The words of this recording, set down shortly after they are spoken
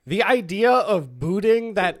The idea of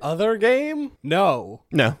booting that other game? No.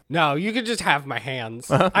 No. No, you could just have my hands.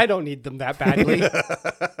 I don't need them that badly.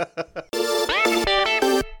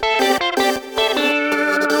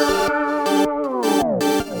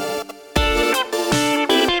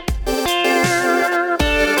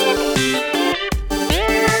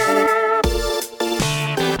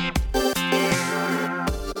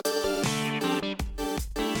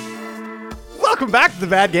 Welcome back to the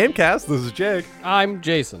Bad Gamecast. This is Jake. I'm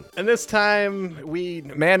Jason. And this time we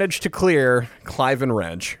managed to clear Clive N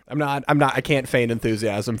Wrench. I can't feign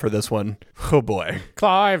enthusiasm for this one. Oh boy.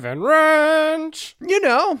 Clive N Wrench. You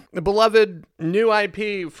know, the beloved new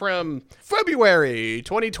IP from February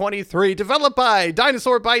 2023, developed by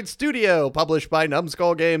Dinosaur Bite Studio, published by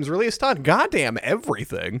Numbskull Games, released on goddamn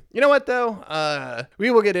everything. You know what though? We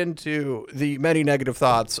will get into the many negative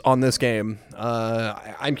thoughts on this game.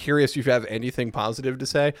 I'm curious if you have anything positive to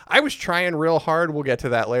say. I was trying real hard. We'll get to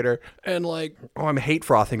that later. And I'm hate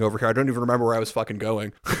frothing over here. I don't even remember where I was fucking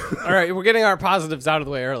going. All right, we're getting our positives out of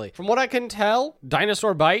the way early. From what I can tell,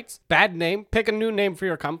 Dinosaur Bites, bad name. Pick a new name for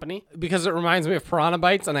your company because it reminds me of Piranha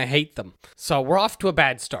Bytes and I hate them. So we're off to a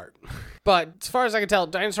bad start. But as far as I can tell,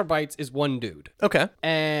 Dinosaur Bites is one dude. Okay.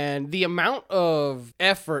 And the amount of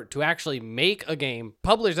effort to actually make a game,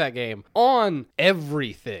 publish that game on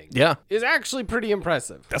everything, is actually pretty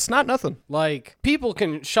impressive. That's not nothing. Like, people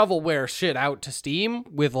can shovelware shit out to Steam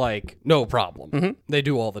with, no problem. Mm-hmm. They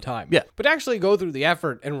do all the time. Yeah. But actually go through the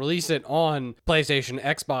effort and release it on PlayStation,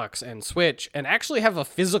 Xbox, and Switch, and actually have a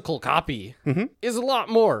physical copy is a lot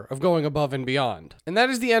more of going above and beyond. And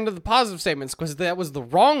that is the end of the positive statements, because that was the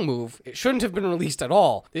wrong move. It shouldn't have been released at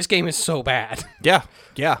all. This game is so bad. Yeah.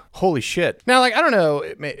 Holy shit. Now, I don't know.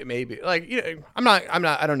 Maybe. I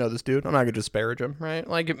don't know this dude. I'm not gonna disparage him, right?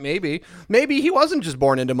 Maybe he wasn't just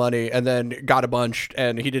born into money and then got a bunch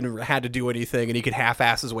and he didn't had to do anything and he could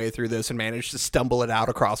half-ass his way through this and manage to stumble it out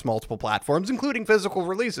across multiple platforms, including physical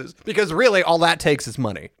releases. Because really, all that takes is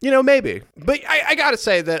money. Maybe. But I gotta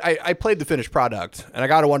say that I played the finished product and I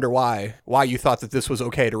gotta wonder why you thought that this was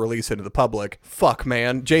okay to release into the public. Fuck,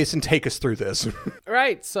 man. Jason, take us through this.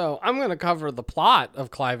 Right, so I'm going to cover the plot of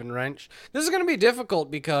Clive N Wrench. This is going to be difficult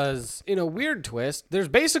because, in a weird twist, there's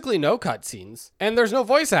basically no cutscenes, and there's no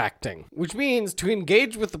voice acting, which means to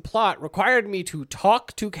engage with the plot required me to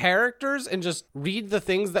talk to characters and just read the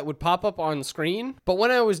things that would pop up on screen. But when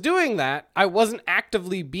I was doing that, I wasn't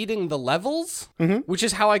actively beating the levels, which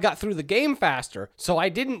is how I got through the game faster, so I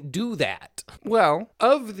didn't do that. Well,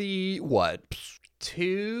 of the,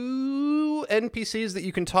 2 NPCs that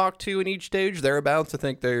you can talk to in each stage, thereabouts. I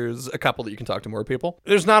think there's a couple that you can talk to more people.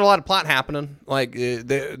 There's not a lot of plot happening.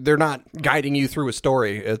 They're not guiding you through a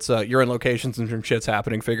story. It's you're in locations and some shit's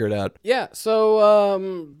happening. Figure it out. Yeah,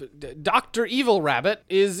 so Dr. Evil Rabbit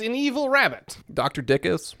is an evil rabbit. Dr.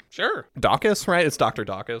 Dickus? Sure. Dawkus, right? It's Dr.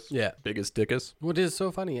 Dawkus. Yeah. Biggest Dickus. What is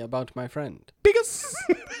so funny about my friend? Biggest...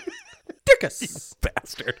 Dickus.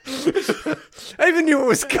 Bastard. I even knew it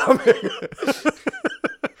was coming.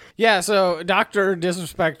 Yeah, so Dr.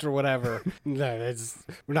 Disrespect or whatever. We're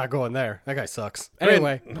not going there. That guy sucks.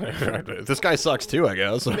 Anyway. This guy sucks too, I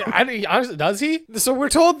guess. Honestly, does he? So we're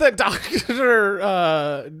told that Dr.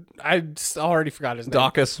 I already forgot his name.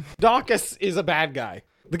 Dawkus is a bad guy.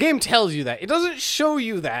 The game tells you that. It doesn't show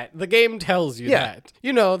you that. The game tells you that.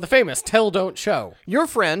 The famous tell, don't show. Your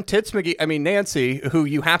friend, Nancy, who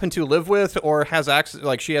you happen to live with or has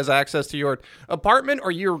access, she has access to your apartment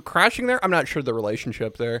or you're crashing there. I'm not sure the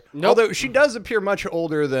relationship there. Nope. Although she does appear much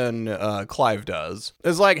older than Clive does.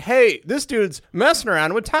 It's like, hey, this dude's messing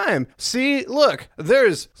around with time. See, look,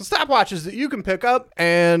 there's stopwatches that you can pick up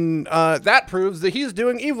and that proves that he's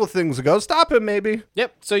doing evil things. Go stop him, maybe.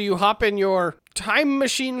 Yep. So you hop in your time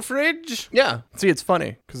machine fridge. Yeah. See, it's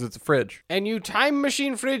funny because it's a fridge. And you time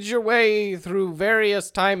machine fridge your way through various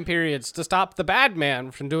time periods to stop the bad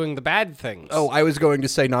man from doing the bad things. Oh, I was going to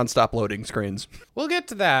say nonstop loading screens. We'll get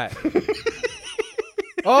to that.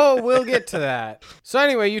 We'll get to that. So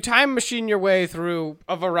anyway, you time machine your way through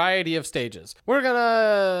a variety of stages. We're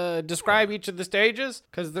gonna describe each of the stages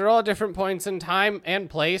because they're all different points in time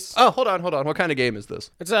and place. Oh, hold on. What kind of game is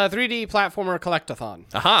this? It's a 3D platformer collectathon.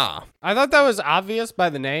 Aha. I thought that was obvious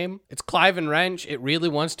by the name. It's Clive N Wrench. It really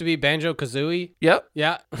wants to be Banjo-Kazooie. Yep.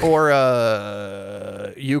 Yeah. Or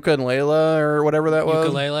Yuka and Layla or whatever that was.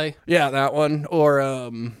 Ukulele. Yeah, that one.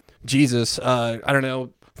 Or Jesus, I don't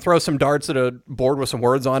know. throw some darts at a board with some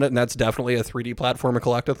words on it, and that's definitely a 3D platformer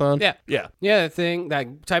collectathon. Yeah,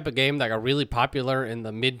 that type of game that got really popular in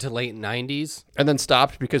the mid to late 90s. And then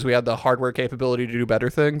stopped because we had the hardware capability to do better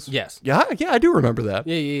things. Yes. Yeah, I do remember that.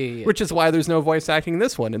 Yeah. Which is why there's no voice acting in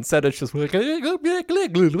this one. Instead, it's just every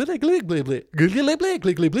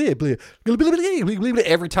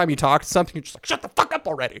time you talk to something, you're just like, shut the fuck up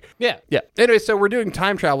already. Yeah. Anyway, so we're doing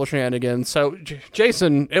time travel shenanigans. So,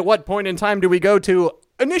 Jason, at what point in time do we go to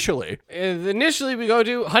initially? Initially, we go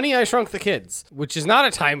to Honey, I Shrunk the Kids, which is not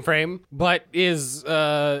a time frame, but is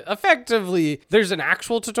effectively, there's an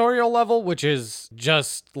actual tutorial level, which is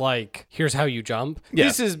just like, here's how you jump. Yeah.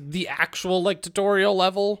 This is the actual like tutorial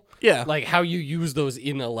level. Yeah. Like how you use those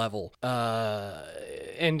in a level.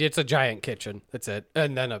 And it's a giant kitchen. That's it.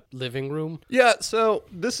 And then a living room. Yeah, so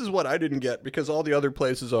this is what I didn't get because all the other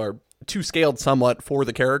places are too scaled somewhat for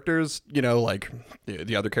the characters. You know, like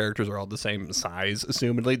the other characters are all the same size,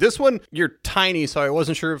 assumedly. This one, you're tiny, so I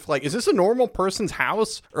wasn't sure if like, is this a normal person's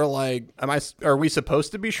house or like, are we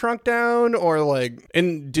supposed to be shrunk down or like,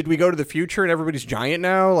 and did we go to the future and everybody's giant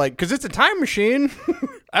now? Like, because it's a time machine.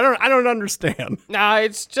 I don't understand. Nah,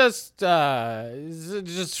 it's just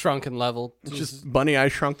shrunken level. It's just Bunny I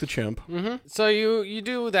Shrunk the Chimp. Mm-hmm. So you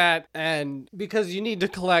do that, and because you need to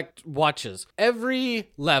collect watches,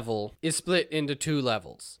 every level is split into 2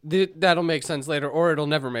 levels. That'll make sense later, or it'll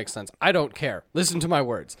never make sense. I don't care. Listen to my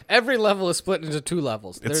words. Every level is split into 2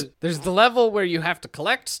 levels. There's the level where you have to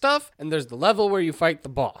collect stuff, and there's the level where you fight the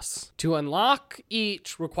boss. To unlock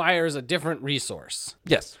each requires a different resource.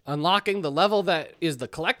 Yes. Unlocking the level that is the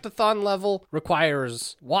collectathon level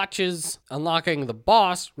requires watches. Unlocking the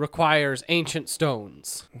boss requires ancient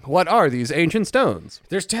stones. What are these ancient stones?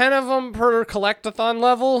 There's 10 of them per collectathon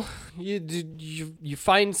level. You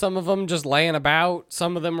find some of them just laying about.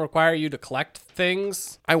 Some of them require you to collect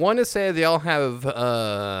things. I want to say they all have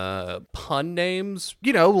pun names,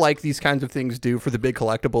 you know, like these kinds of things do for the big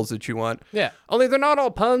collectibles that you want. Yeah. Only they're not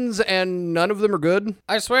all puns and none of them are good.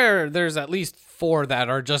 I swear there's at least 4 that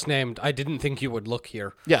are just named, I didn't think you would look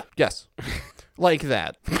here. Yeah, yes. Like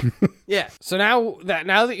that. Yeah. So now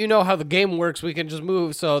that you know how the game works, we can just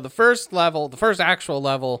move. So the first actual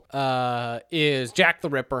level, is Jack the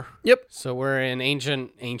Ripper. Yep. So we're in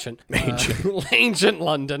ancient London.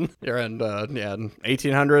 You're in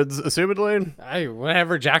 1800s, assumedly.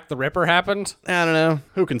 Whenever Jack the Ripper happened. I don't know.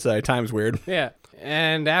 Who can say? Time's weird. Yeah.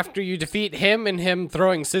 And after you defeat him and him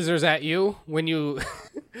throwing scissors at you, when you...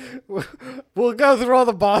 We'll go through all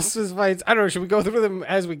the bosses fights. I don't know, should we go through them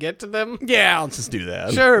as we get to them? Yeah, let's just do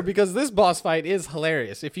that. Sure, because this boss fight is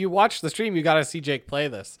hilarious. If you watch the stream, you gotta see Jake play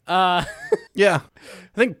this. Yeah. I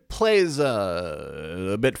think plays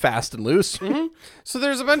a bit fast and loose. Mm-hmm. So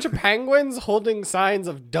there's a bunch of penguins holding signs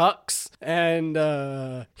of ducks, and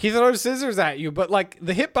he throws scissors at you, but like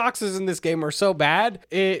the hitboxes in this game are so bad,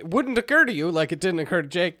 it wouldn't occur to you, like it didn't occur to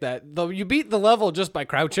Jake, that though you beat the level just by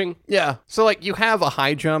crouching. Yeah. So like you have a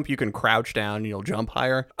high jump, you can crouch down and you'll jump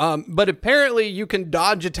higher. But apparently you can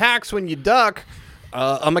dodge attacks when you duck.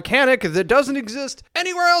 A mechanic that doesn't exist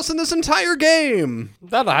anywhere else in this entire game.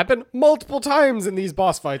 That'll happen multiple times in these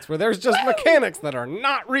boss fights where there's just mechanics that are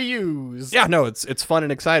not reused. Yeah, no, it's fun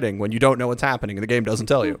and exciting when you don't know what's happening and the game doesn't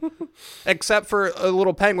tell you. Except for a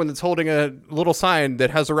little penguin that's holding a little sign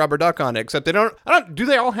that has a rubber duck on it. Except do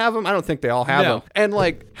they all have them? I don't think they all have them. And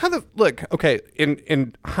like,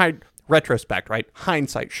 in retrospect, right?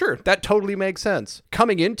 Hindsight. Sure, that totally makes sense.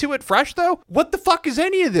 Coming into it fresh, though? What the fuck is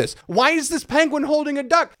any of this? Why is this penguin holding a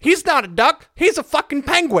duck? He's not a duck. He's a fucking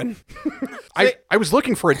penguin. I was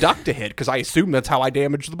looking for a duck to hit because I assume that's how I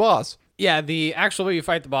damaged the boss. Yeah, the actual way you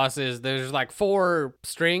fight the boss is there's like 4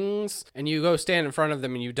 strings, and you go stand in front of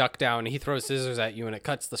them and you duck down, and he throws scissors at you and it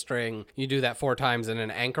cuts the string. You do that 4 times and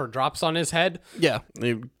an anchor drops on his head. Yeah,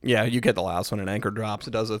 you get the last one. An anchor drops.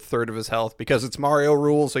 It does a third of his health because it's Mario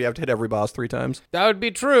rules, so you have to hit every boss 3 times. That would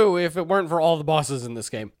be true if it weren't for all the bosses in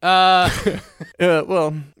this game. Well,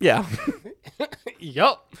 yeah.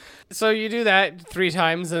 Yup. So you do that 3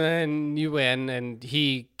 times and then you win, and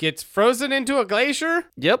he gets frozen into a glacier?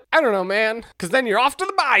 Yep. I don't know, man. Because then you're off to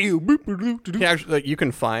the bayou. Yeah, actually, you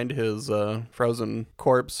can find his frozen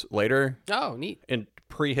corpse later. Oh, neat. In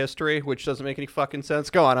prehistory, which doesn't make any fucking sense.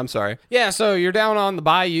 Go on, I'm sorry. Yeah, so you're down on the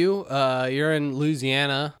bayou. You're in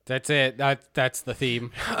Louisiana. That's it. That's the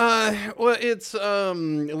theme. Well, it's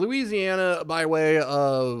Louisiana by way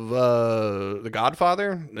of The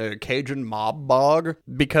Godfather, the Cajun mob bog,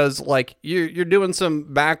 because like you're doing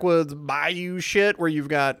some backwoods bayou shit where you've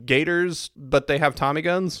got gators, but they have Tommy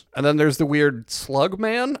guns, and then there's the weird slug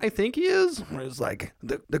man, I think he is. Where it's like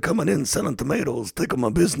they're coming in selling tomatoes, take my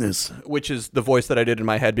business, which is the voice that I did in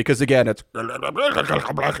my head because, again, it's ad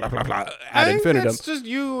infinitum. It's just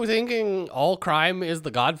you thinking all crime is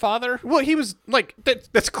the Godfather. Well, he was like,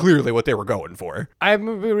 that's clearly what they were going for. I'm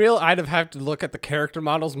gonna be real, I'd have had to look at the character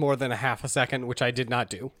models more than a half a second, which I did not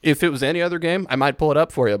do. If it was any other game, I might pull it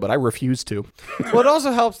up for you, but I refuse to. Well, it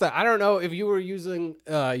also helps that I don't know if you were using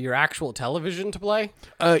your actual television to play.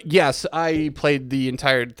 Yes, I played the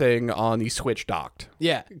entire thing on the Switch docked.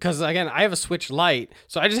 Yeah, because again, I have a Switch Lite,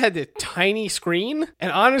 so I just had the tiny screen,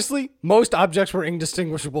 and honestly, most objects were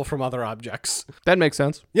indistinguishable from other objects. That makes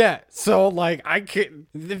sense. Yeah, so like I could,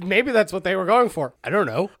 maybe that's what they were going for. I don't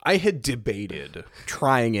know. I had debated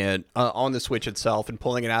trying it on the Switch itself and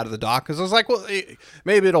pulling it out of the dock because I was like, well,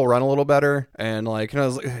 maybe it'll run a little better. And like, I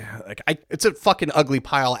was like, it's a fucking ugly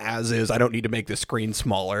pile as is. I don't need to make the screen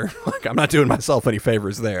smaller. Like, I'm not doing myself any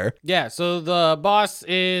favors there. Yeah, so the boss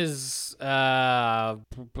is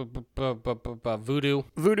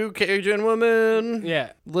Voodoo Cajun woman.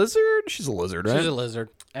 Yeah. Lizard? She's a lizard, right? She's a lizard.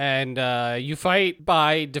 And you fight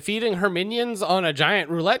by defeating her minions on a giant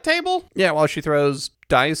roulette table. Yeah, while she throws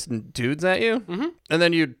dice and dudes at you. Mm-hmm. And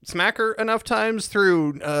then you smack her enough times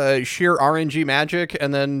through sheer RNG magic,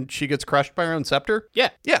 and then she gets crushed by her own scepter. Yeah.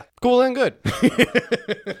 Yeah. Cool and good.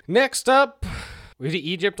 Next up, we did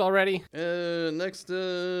Egypt already. Next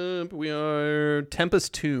up, we are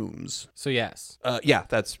Tempest Tombs. So yes. Yeah,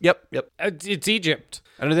 that's, yep. It's Egypt.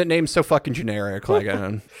 I know that name's so fucking generic. Like,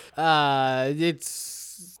 It's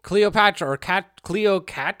Cleopatra or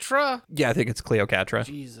Cleocatra? Yeah, I think it's Cleocatra.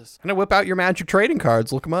 Jesus. And I whip out your magic trading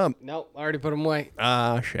cards. Look them up. Nope, I already put them away.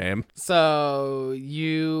 Shame. So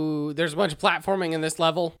there's a bunch of platforming in this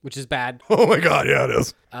level, which is bad. Oh my god, yeah, it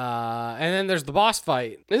is. And then there's the boss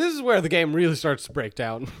fight. And this is where the game really starts to break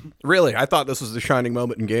down. Really? I thought this was the shining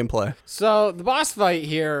moment in gameplay. So the boss fight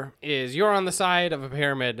here is you're on the side of a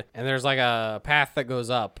pyramid, and there's like a path that goes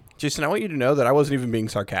up. Jason, I want you to know that I wasn't even being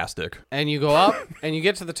sarcastic. And you go up, and you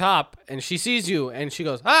get to the top, and she sees you, and she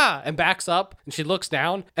goes, ah, and backs up, and she looks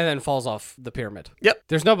down, and then falls off the pyramid. Yep.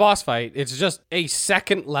 There's no boss fight. It's just a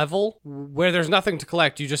second level where there's nothing to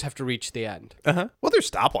collect. You just have to reach the end. Uh-huh. Well,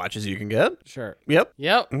 there's stopwatches you can get. Sure. Yep.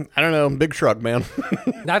 Yep. I don't know. Big shrug, man.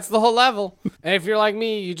 That's the whole level. And if you're like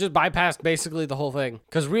me, you just bypassed basically the whole thing.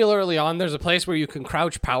 Because real early on, there's a place where you can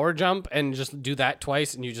crouch power jump and just do that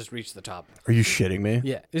twice, and you just reach the top. Are you shitting me?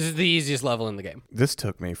 Yeah. This is the easiest level in the game. This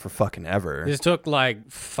took me for fucking ever. This took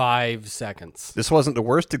like 5 seconds. This wasn't the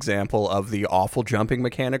worst example of the awful jumping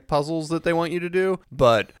mechanic puzzles that they want you to do,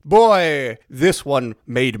 but boy, this one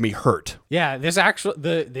made me hurt. Yeah,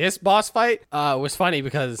 this boss fight was funny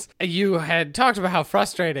because you had talked about how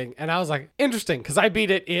frustrating, and I was like, interesting, because I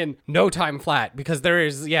beat it in no time flat, because there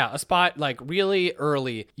is, a spot like really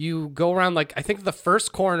early. You go around like, I think the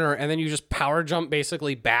first corner, and then you just power jump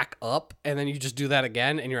basically back up, and then you just do that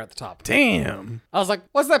again, and you're at the top. Damn. I was like,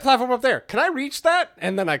 what's that platform up there? Can I reach that?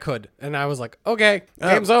 And then I could. And I was like, okay,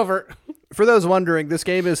 game's over. For those wondering, this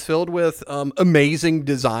game is filled with amazing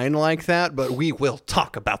design like that, but we will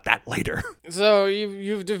talk about that later. So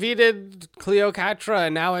you've defeated Cleocatra,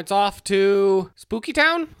 and now it's off to Spooky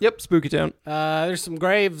Town? Yep, Spooky Town. There's some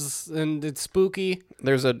graves, and it's spooky.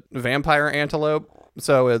 There's a vampire antelope,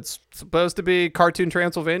 so it's supposed to be Cartoon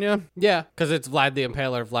Transylvania. Yeah, because it's Vlad the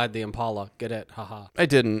Impaler, Vlad the Impala. Get it? Haha. I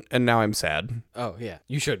didn't, and now I'm sad. Oh, yeah.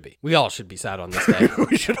 You should be. We all should be sad on this day.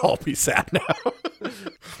 We should all be sad now.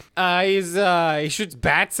 He shoots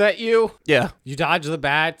bats at you. Yeah. You dodge the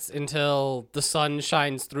bats until the sun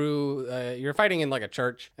shines through. You're fighting in like a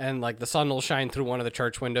church, and like the sun will shine through one of the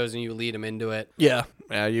church windows, and you lead him into it. Yeah.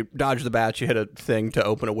 You dodge the bats, you hit a thing to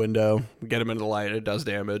open a window, get him into the light, it does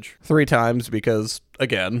damage 3 times because,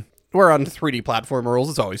 again, we're on 3D platform rules.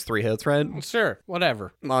 It's always 3 hits, right? Sure,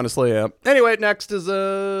 whatever. Honestly, yeah. Anyway, next is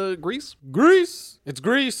Greece. Greece. It's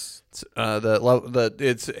Greece. It's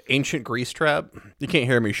it's ancient Greece trap. You can't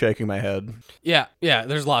hear me shaking my head. Yeah.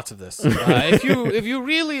 There's lots of this. If you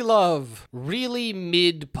really love really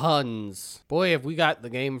mid puns, boy, have we got the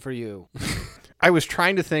game for you. I was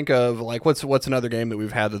trying to think of like what's another game that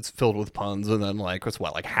we've had that's filled with puns, and then like what's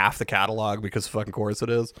like half the catalog because of fucking course it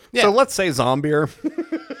is. Yeah. So let's say Zombier.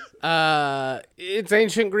 It's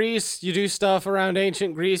ancient Greece. You do stuff around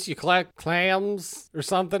ancient Greece. You collect clams or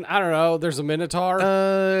something. I don't know. There's a minotaur.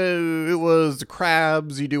 It was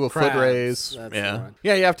crabs. You do a foot race. Yeah.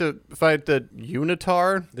 You have to fight the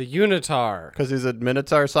Unitar. The Unitar. Because he's a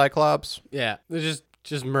minotaur cyclops. Yeah. They're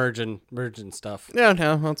just merging stuff. Yeah,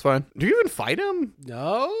 no, that's fine. Do you even fight him?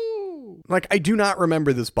 No. Like, I do not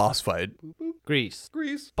remember this boss fight. Grease.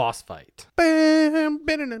 Grease. Boss fight. Bam.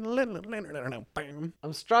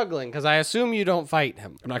 I'm struggling because I assume you don't fight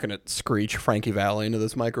him. I'm not gonna screech Frankie Valli into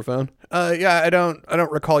this microphone. Yeah, I don't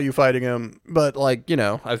recall you fighting him, but like, you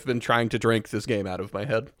know, I've been trying to drink this game out of my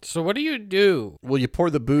head. So what do you do? Well, you pour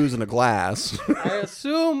the booze in a glass. I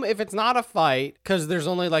assume if it's not a fight, because there's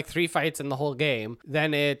only like 3 fights in the whole game,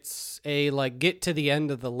 then it's a like get to the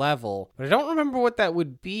end of the level. But I don't remember what that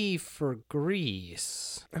would be for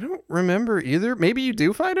Grease. I don't remember either. Maybe you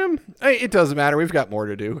do fight him? It doesn't matter. We've got more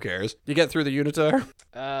to do. Who cares? You get through the Unitar?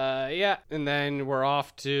 Yeah. And then we're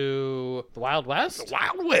off to the Wild West? The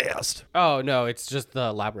Wild West. Oh, no, it's just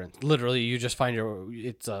the labyrinth. Literally, you just find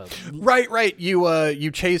it's a... Right.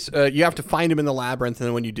 You chase, you have to find him in the labyrinth, and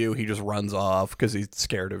then when you do, he just runs off because he's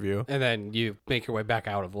scared of you. And then you make your way back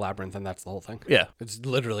out of the labyrinth, and that's the whole thing. Yeah. It's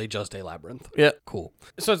literally just a labyrinth. Yeah. Cool.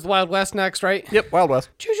 So it's the Wild West next, right? Yep, Wild West.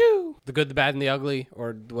 Choo-choo. The good, the bad, and the ugly,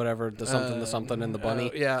 or whatever, the something, and the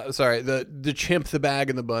bunny. Yeah, sorry, the chimp, the bag,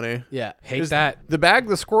 and the bunny. Yeah, hate that. The bag,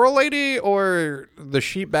 the squirrel lady, or the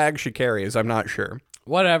sheep bag she carries? I'm not sure.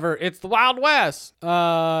 Whatever. It's the Wild West.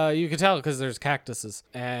 You can tell because there's cactuses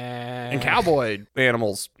And cowboy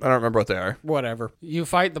animals. I don't remember what they are. Whatever. You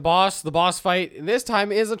fight the boss. The boss fight this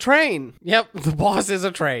time is a train. Yep, the boss is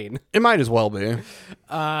a train. It might as well be.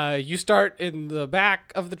 You start in the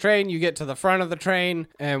back of the train. You get to the front of the train.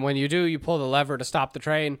 And when you do, you pull the lever to stop the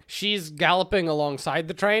train. She's galloping alongside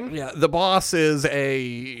the train. Yeah, the boss is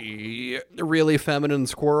a really feminine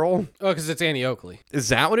squirrel. Oh, because it's Annie Oakley. Is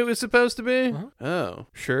that what it was supposed to be? Oh,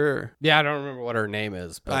 sure. Yeah, I don't remember what her name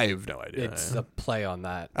is, but I have no idea. it's a play on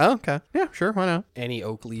that. Oh, okay. Yeah, sure. Why not? Annie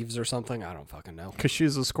Oak Leaves or something? I don't fucking know. Because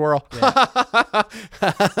she's a squirrel. Yeah.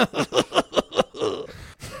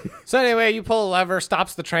 So anyway, you pull a lever,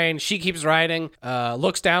 stops the train. She keeps riding,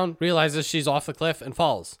 looks down, realizes she's off the cliff, and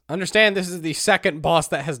falls. Understand, this is the second boss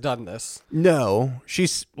that has done this. No, she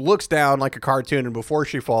looks down like a cartoon, and before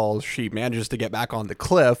she falls, she manages to get back on the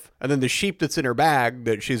cliff. And then the sheep that's in her bag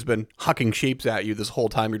that she's been hucking sheeps at you this whole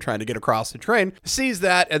time you're trying to get across the train sees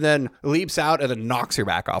that and then leaps out and then knocks her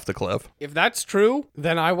back off the cliff. If that's true,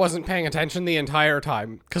 then I wasn't paying attention the entire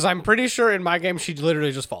time, because I'm pretty sure in my game she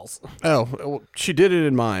literally just falls. Oh, well, she did it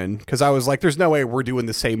in mine, because I was like, there's no way we're doing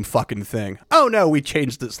the same fucking thing. Oh no, we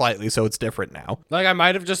changed it slightly, so it's different now. Like, I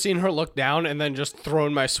might have just seen her look down and then just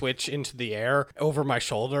thrown my Switch into the air over my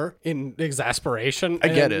shoulder in exasperation. I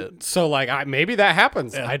get it. So, like, maybe that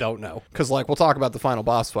happens. Yeah. I don't know. Because, like, we'll talk about the final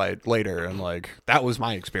boss fight later, and, like, that was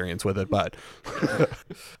my experience with it, but...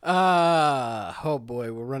 oh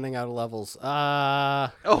boy, we're running out of levels.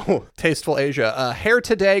 Oh, Tasteful Asia. Hair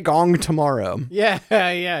today, gong tomorrow. Yeah.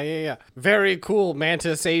 Very cool,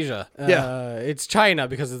 Mantis Asia. It's China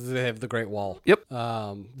because they have the Great Wall. Yep.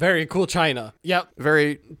 Very cool China. Yep.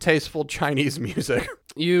 Very tasteful Chinese music.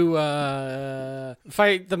 You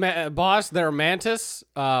fight the boss. They're a mantis.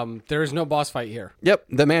 There is no boss fight here. Yep.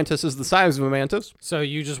 The mantis is the size of a mantis. So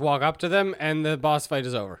you just walk up to them and the boss fight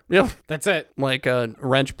is over. Yep. That's it. Like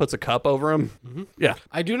Wrench puts a cup over him. Mm-hmm. Yeah.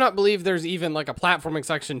 I do not believe there's even like a platforming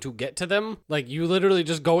section to get to them. Like you literally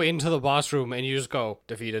just go into the boss room and you just go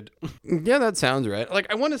defeated. Yeah, that sounds right.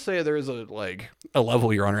 Like I want to say there is a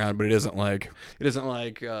level you run around, but it isn't like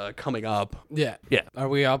coming up. Yeah. Yeah. Are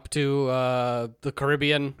we up to the Caribbean?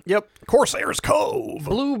 Yep. Corsair's Cove.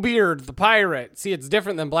 Bluebeard, the pirate. See, it's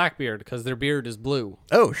different than Blackbeard because their beard is blue.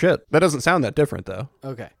 Oh, shit. That doesn't sound that different, though.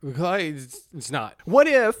 Okay. It's not. What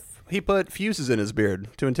if he put fuses in his beard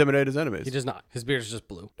to intimidate his enemies? He does not. His beard is just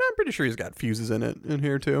blue. I'm pretty sure he's got fuses in it in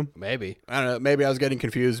here, too. Maybe. I don't know. Maybe I was getting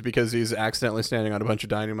confused because he's accidentally standing on a bunch of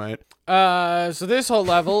dynamite. So this whole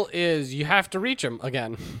level is you have to reach him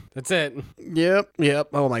again. That's it. Yep.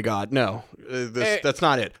 Oh, my God. No. That's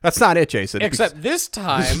not it. That's not it, Jason. Except this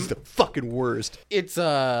time... This is the fucking worst. It's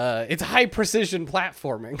high precision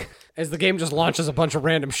platforming as the game just launches a bunch of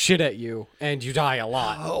random shit at you and you die a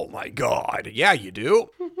lot. Oh my God. Yeah, you do.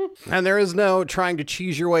 And there is no trying to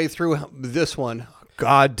cheese your way through this one.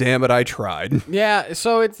 God damn it, I tried. Yeah,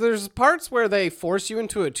 so there's parts where they force you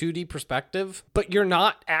into a 2D perspective, but you're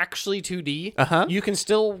not actually 2D. Uh-huh. You can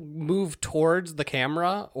still move towards the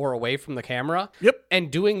camera or away from the camera. Yep. And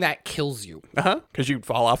doing that kills you. Uh-huh. Because you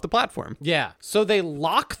fall off the platform. Yeah. So they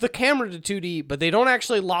lock the camera to 2D, but they don't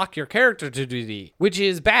actually lock your character to 2D, which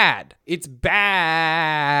is bad. It's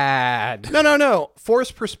bad. No.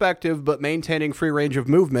 forced perspective but maintaining free range of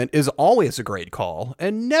movement is always a great call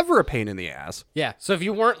and never a pain in the ass. Yeah, so if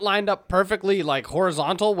you weren't lined up perfectly like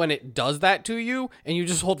horizontal when it does that to you and you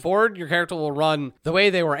just hold forward, your character will run the way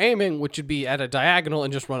they were aiming, which would be at a diagonal,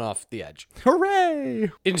 and just run off the edge.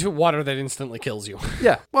 Hooray! Into water that instantly kills you.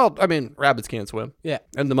 Yeah, well, I mean, rabbits can't swim. Yeah.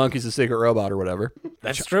 And the monkey's a secret robot or whatever.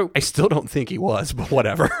 That's true. I still don't think he was, but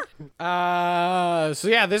whatever. So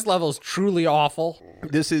yeah, this level is truly awful.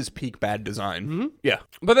 This is peak bad design. Yeah.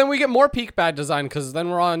 But then we get more peak bad design because then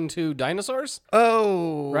we're on to dinosaurs.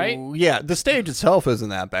 Oh, Right? Yeah, the stage itself isn't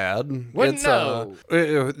that bad. Wouldn't know.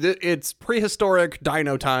 It's prehistoric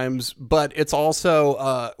dino times, but it's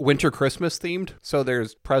also winter Christmas themed. So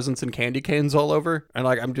there's presents and candy canes all over, and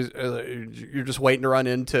like you're just waiting to run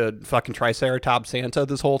into fucking Triceratops Santa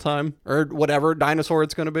this whole time, or whatever dinosaur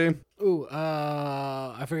it's gonna be. Ooh,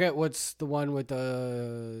 I forget what's the one with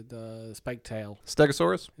the spiked tail.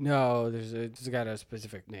 Stegosaurus? No, it's got a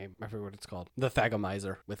specific name. I forget what it's called. The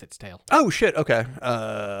Thagomizer with its tail. Oh shit. Okay.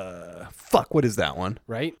 Fuck. What is that one?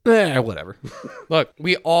 Right? Whatever. Look,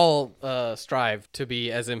 we all strive to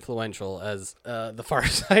be as influential as the Far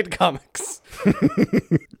Side comics.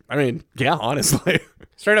 I mean, yeah, honestly.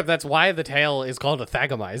 Straight up, that's why the tail is called a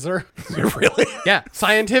Thagomizer. Really? Yeah,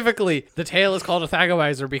 scientifically, the tail is called a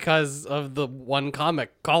Thagomizer because of the one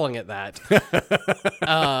comic calling it that.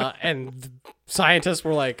 And scientists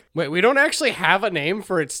were like, wait, we don't actually have a name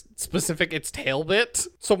for its tail bit,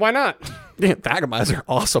 so why not? Yeah, Thagomizer.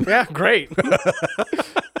 Awesome. Yeah, great.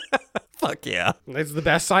 Fuck yeah. It's the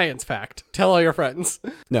best science fact. Tell all your friends.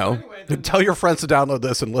 No. Tell your friends to download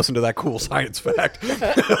this and listen to that cool science fact.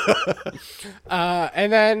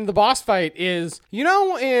 And then the boss fight is,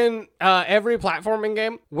 in every platforming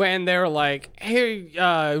game when they're like, hey,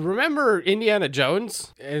 remember Indiana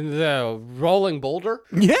Jones and the rolling boulder?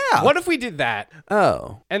 Yeah. What if we did that?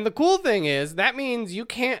 Oh. And the cool thing is that means you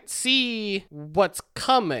can't see what's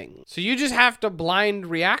coming. So you just have to blind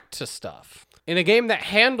react to stuff. In a game that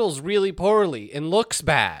handles really poorly and looks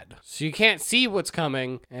bad. So you can't see what's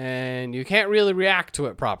coming and you can't really react to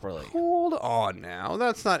it properly. Hold on now.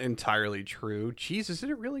 That's not entirely true. Jesus, did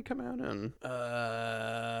it really come out in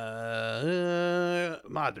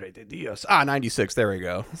Madre de Dios. 96. There we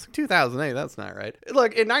go. It's like 2008. That's not right.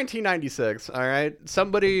 Look, in 1996, all right,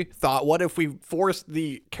 somebody thought, what if we forced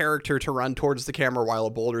the character to run towards the camera while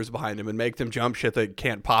a boulder is behind him and make them jump shit they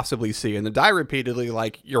can't possibly see and then die repeatedly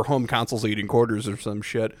like your home console's eating quarters or some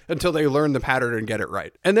shit until they learn the pattern and get it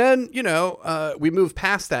right. And then, we moved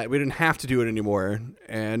past that. We didn't have to do it anymore.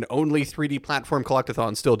 And only 3D platform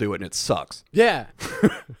collectathons still do it, and it sucks. Yeah.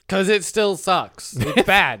 Because it still sucks. It's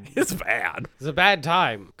bad. It's bad. It's a bad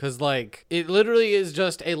time. Because, it literally is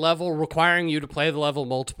just a level requiring you to play the level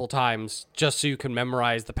multiple times just so you can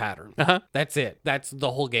memorize the pattern. Uh-huh. That's it. That's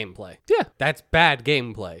the whole gameplay. Yeah. That's bad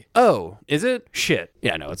gameplay. Oh, is it? Shit.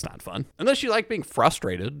 Yeah, no, it's not fun. Unless you like being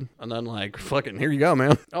frustrated, and then, fucking, here you go,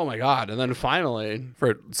 man. Oh my god. And then finally,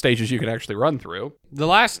 for stages you can actually run through. The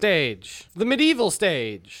last stage. The medieval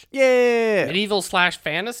stage. Yeah.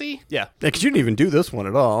 Medieval/fantasy? Yeah. Because you didn't even do this one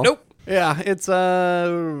at all. Nope. Yeah, it's,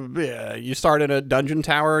 you start in a dungeon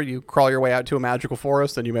tower, you crawl your way out to a magical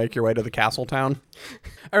forest, and you make your way to the castle town.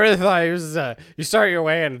 I really thought it was, you start your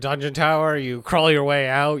way in a dungeon tower, you crawl your way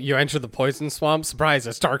out, you enter the poison swamp. Surprise,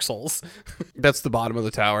 it's Dark Souls. That's the bottom of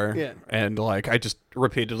the tower. Yeah. And, I just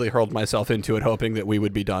repeatedly hurled myself into it, hoping that we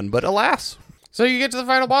would be done. But alas. So you get to the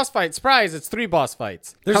final boss fight. Surprise, it's 3 boss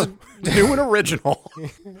fights. There's New and original.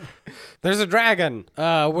 There's a dragon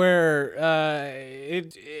where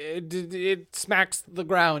it smacks the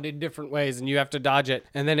ground in different ways, and you have to dodge it.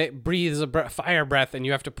 And then it breathes a fire breath, and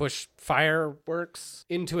you have to push fireworks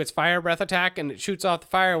into its fire breath attack, and it shoots off the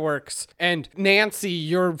fireworks. And Nancy,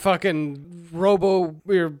 your fucking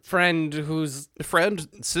your friend who's... Friend,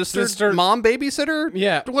 sister, mom, babysitter?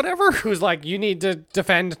 Yeah. Whatever. Who's like, you need to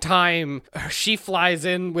defend time. She flies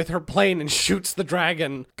in with her plane and shoots the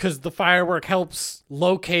dragon because the firework helps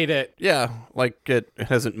locate it. Yeah, it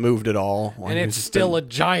hasn't moved at all. And it's still a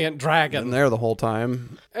giant dragon. Been there the whole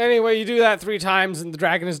time. Anyway, you do that 3 times and the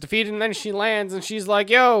dragon is defeated, and then she lands and she's like,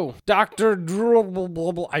 yo, Dr.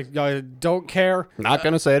 I don't care. Not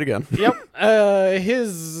gonna say it again. Yep.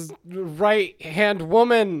 His right-hand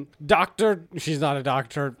woman, she's not a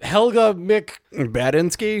doctor, Helga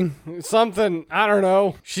Badinsky? something, I don't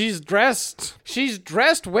know. She's dressed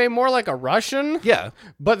way more like a Russian. Yeah.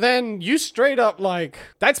 But then you straight up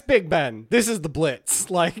that's Big Ben. This is the Blitz.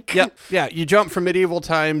 Yep. Yeah, you jump from medieval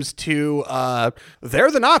times to,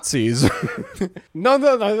 they're the Nazis. No.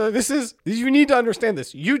 You need to understand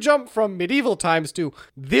this. You jump from medieval times to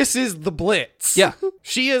this is the Blitz. Yeah.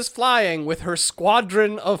 She is flying with her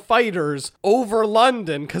squadron of fighters goes over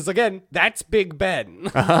London, because again, that's Big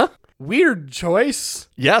Ben. Weird choice.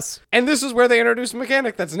 Yes. And this is where they introduce a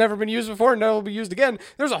mechanic that's never been used before and never will be used again.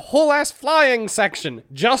 There's a whole ass flying section.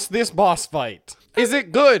 Just this boss fight. Is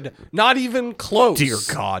it good? Not even close. Dear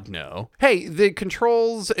God, no. Hey, the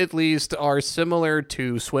controls at least are similar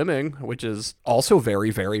to swimming, which is also very,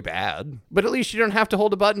 very bad. But at least you don't have to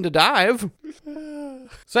hold a button to dive.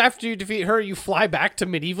 So after you defeat her, you fly back to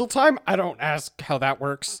medieval time? I don't ask how that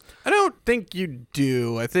works. I don't think you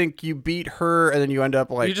do. I think you beat her and then you end up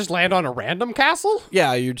like... You just land on a random castle?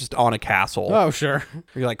 Yeah, you're just on a castle. Oh, sure.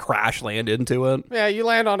 You like crash land into it. Yeah, you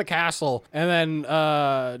land on a castle, and then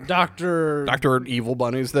Dr. Evil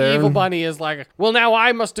Bunny's there. Evil Bunny is like, well, now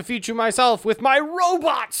I must defeat you myself with my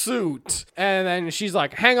robot suit. And then she's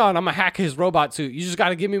like, hang on, I'm gonna hack his robot suit. You just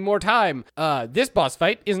gotta give me more time. This boss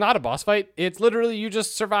fight is not a boss fight. It's literally you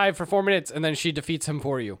just survive for 4 minutes, and then she defeats him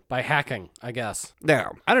for you by hacking, I guess.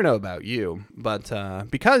 Now, I don't know about you, but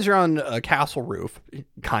because you're on a castle roof,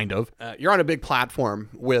 kind of, you're on a big platform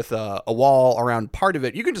with a wall around part of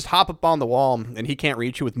it. You can just hop up on the wall, and he can't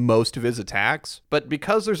reach you with most of his attacks. But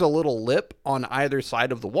because there's a little lip on either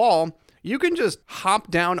side of the wall, you can just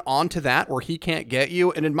hop down onto that where he can't get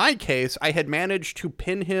you. And in my case, I had managed to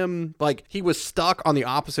pin him, like he was stuck on the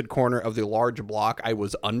opposite corner of the large block I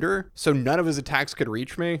was under. So none of his attacks could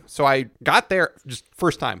reach me. So I got there, just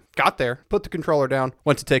first time, got there, put the controller down,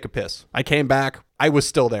 went to take a piss. I came back. I was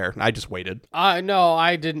still there. I just waited. No,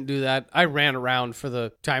 I didn't do that. I ran around for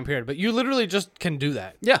the time period, but you literally just can do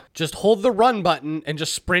that. Yeah. Just hold the run button and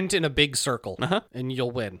just sprint in a big circle, and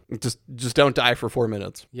you'll win. Just don't die for 4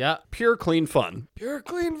 minutes. Yeah. Pure clean fun. Pure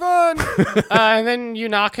clean fun. And then you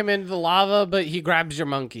knock him into the lava, but he grabs your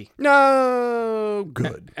monkey. No,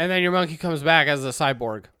 good. And then your monkey comes back as a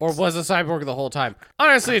cyborg, or was a cyborg the whole time.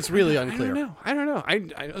 Honestly, it's really unclear. I don't know. I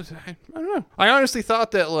don't know. I honestly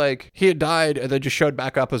thought that like he had died and then just showed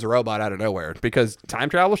back up as a robot out of nowhere because time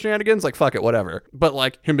travel shenanigans, like fuck it, whatever. But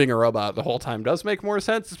like him being a robot the whole time does make more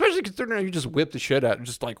sense, especially considering you just whip the shit out and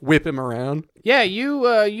just like whip him around. Yeah,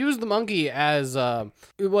 you use the monkey as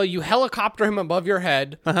you helicopter him above your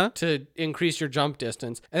head to increase your jump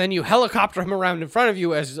distance, and then you helicopter him around in front of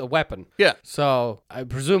you as a weapon. Yeah. So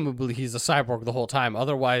presumably he's a cyborg the whole time.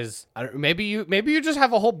 Otherwise, maybe you just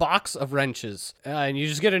have a whole box of wrenches and you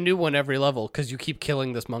just get a new one every level because you keep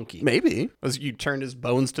killing this monkey. Maybe as you turn his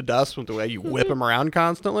bones to dust with the way you whip him around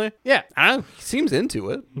constantly. Yeah, he seems into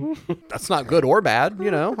it. That's not good or bad, you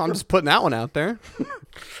know. I'm just putting that one out there.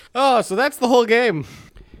 Oh, so that's the whole game.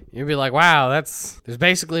 You'd be like, wow, there's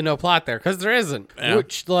basically no plot there, because there isn't. Yeah.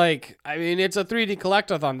 Which, like, I mean, it's a 3D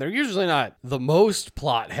collectathon. They're usually not the most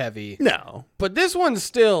plot heavy. No. But this one's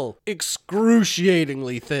still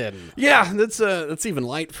excruciatingly thin. Yeah, that's even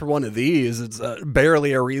light for one of these. It's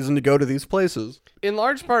barely a reason to go to these places. In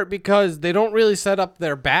large part because they don't really set up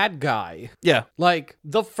their bad guy. Yeah. Like,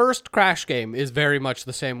 the first Crash game is very much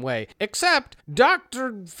the same way. Except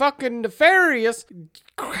Dr. fucking Nefarious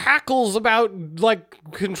cackles about, like,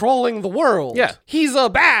 controlling the world. Yeah. He's a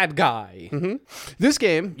bad guy. Mm-hmm. This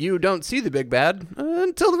game, you don't see the big bad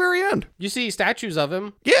until the very end. You see statues of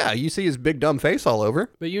him. Yeah, you see his big dumb face all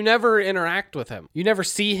over. But you never interact with him. You never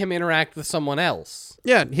see him interact with someone else.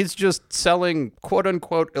 Yeah, he's just selling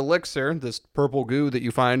quote-unquote elixir, this purple goo that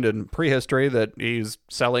you find in prehistory that he's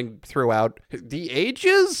selling throughout the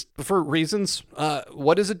ages for reasons.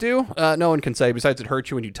 What does it do? No one can say, besides it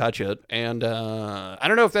hurts you when you touch it. And I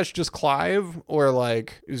don't know if that's just Clive or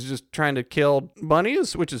like he's just trying to kill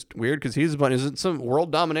bunnies, which is weird because he's a bunny. Is it some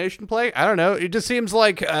world domination play? I don't know. It just seems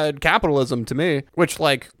like capitalism to me, which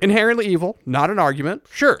like inherently evil, not an argument.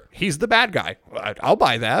 Sure, he's the bad guy. I'll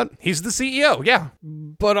buy that. He's the CEO. Yeah.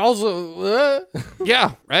 But also,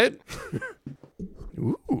 yeah, right?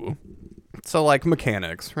 Ooh. So like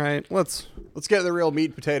mechanics, right? Let's get to the real meat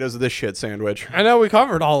and potatoes of this shit sandwich. I know we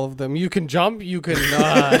covered all of them. You can jump, you can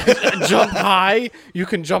jump high, you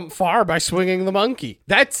can jump far by swinging the monkey.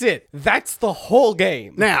 That's it. That's the whole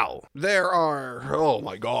game. Now, there are, oh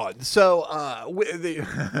my God. So,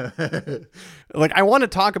 like I want to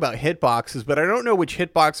talk about hitboxes, but I don't know which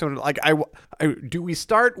hitbox. Like do we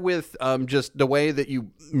start with just the way that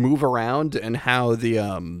you move around and how the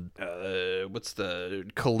what's the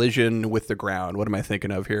collision with the ground? What am I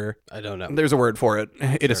thinking of here? I don't know. There's a word for it.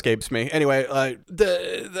 It escapes me. Anyway,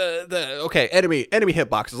 okay, enemy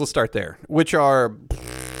hitboxes. Let's start there, which are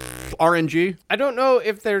RNG. I don't know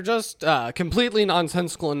if they're just completely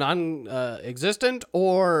nonsensical and non-existent,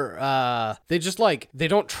 or they just like they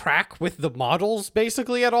don't track with the models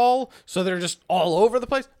basically at all, so they're just all over the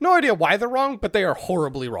place. No idea why they're wrong, but they are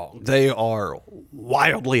horribly wrong. They are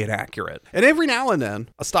wildly inaccurate. And every now and then,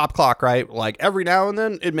 a stop clock, right? Like every now and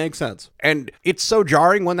then, it makes sense. And it's so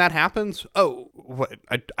jarring when that happens. Oh, what?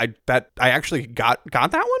 I actually got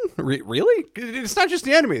that one? Really? It's not just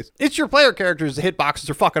the enemies. It's your player characters. The hitboxes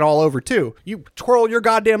are fucking all over too. You twirl your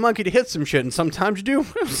goddamn monkey to hit some shit, and sometimes you do,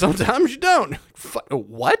 sometimes you don't.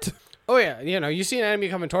 What? Oh yeah, you see an enemy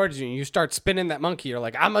coming towards you and you start spinning that monkey. You're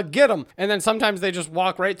like, I'm gonna get him. And then sometimes they just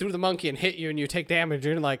walk right through the monkey and hit you and you take damage.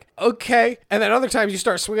 And you're like, okay. And then other times you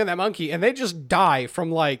start swinging that monkey and they just die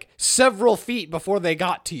from like several feet before they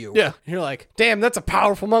got to you. Yeah. And you're like, damn, that's a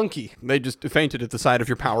powerful monkey. They just fainted at the sight of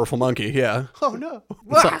your powerful monkey. Yeah. Oh no.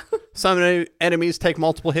 Some enemies take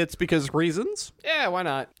multiple hits because reasons. Yeah, why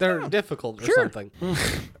not? They're difficult or something.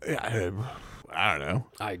 I don't know.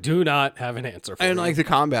 I do not have an answer for And you. like the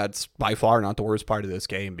combat's by far not the worst part of this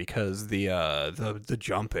game because the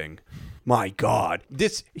jumping. My God,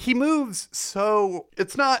 he moves so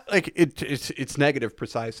it's not like it's negative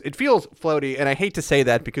precise. It feels floaty, and I hate to say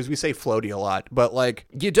that because we say floaty a lot, but like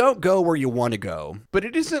you don't go where you want to go. But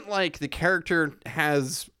it isn't like the character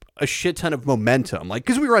has a shit ton of momentum, like,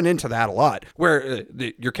 because we run into that a lot where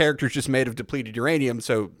your character's just made of depleted uranium,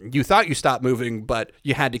 so you thought you stopped moving but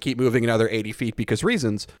you had to keep moving another 80 feet because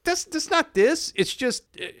reasons. That's not this. It's just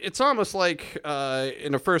it's almost like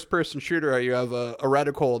in a first-person shooter you have a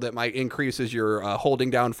reticle that might increase as you're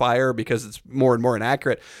holding down fire because it's more and more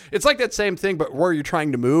inaccurate. It's like that same thing but where you're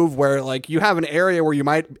trying to move, where like you have an area where you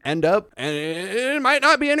might end up and it might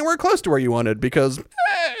not be anywhere close to where you wanted because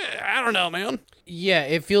I don't know, man. Yeah,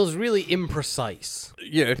 it feels really imprecise.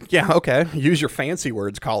 Yeah, okay. Use your fancy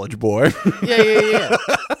words, college boy. Yeah.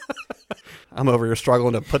 I'm over here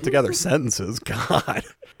struggling to put together sentences. God.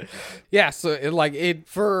 Yeah, so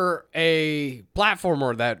for a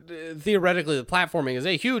platformer that theoretically the platforming is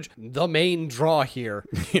the main draw here.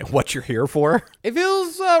 What you're here for? It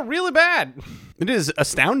feels really bad. It is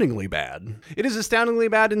astoundingly bad. It is astoundingly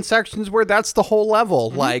bad in sections where that's the whole level,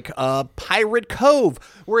 like Pirate Cove,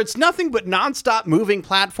 where it's nothing but nonstop moving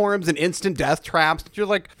platforms and instant death traps. You're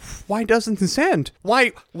like, why doesn't this end?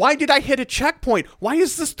 Why did I hit a checkpoint? Why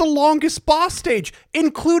is this the longest boss stage,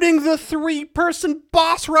 including the 3-person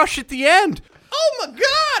boss rush at the end? Oh my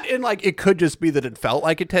God. And like, it could just be that it felt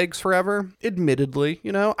like it takes forever. Admittedly,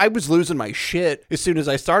 I was losing my shit as soon as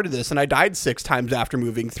I started this, and I died 6 times after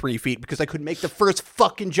moving 3 feet because I couldn't make the first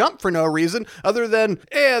fucking jump for no reason other than,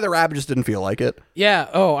 the rabbit just didn't feel like it. Yeah.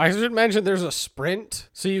 Oh, I should mention there's a sprint,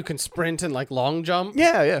 so you can sprint and like long jump.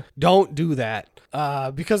 Yeah. Don't do that.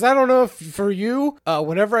 Because I don't know if for you,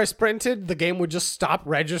 whenever I sprinted, the game would just stop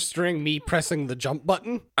registering me pressing the jump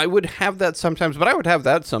button. I would have that sometimes, but I would have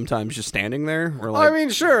that sometimes just standing there. Or like, I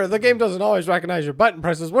mean, sure, the game doesn't always recognize your button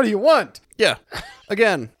presses. What do you want? Yeah.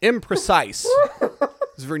 Again, imprecise.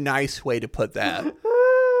 It's a very nice way to put that.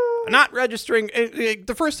 Not registering.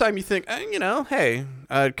 The first time you think, hey,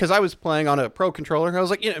 because I was playing on a pro controller, I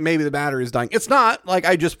was like, maybe the battery's dying. It's not. Like,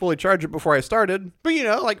 I just fully charged it before I started. But,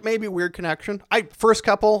 like maybe weird connection. First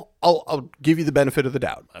couple, I'll give you the benefit of the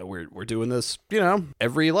doubt. We're doing this,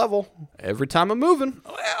 every level, every time I'm moving.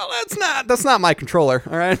 Well, that's not my controller,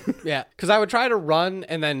 all right? Yeah, because I would try to run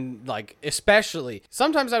and then, like, especially,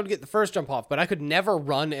 sometimes I would get the first jump off, but I could never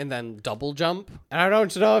run and then double jump. And I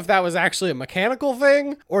don't know if that was actually a mechanical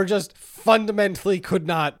thing or just fundamentally could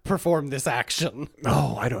not perform this action.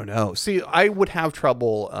 Oh, I don't know. See, I would have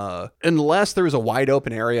trouble unless there was a wide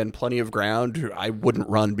open area and plenty of ground. I wouldn't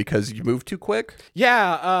run because you move too quick.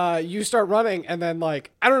 Yeah, you start running and then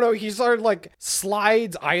like, I don't know, he sort of like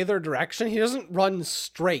slides either direction. He doesn't run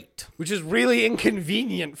straight, which is really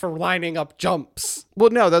inconvenient for lining up jumps. Well,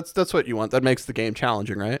 no, that's what you want. That makes the game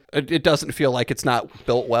challenging, right? It doesn't feel like it's not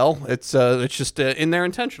built well. It's just in there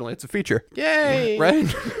intentionally. It's a feature. Yay!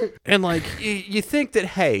 Right? And like, you think that,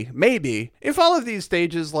 hey, maybe if all of these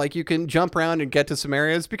stages, like you can jump around and get to some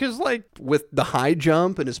areas, because like with the high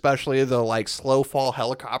jump and especially the like slow fall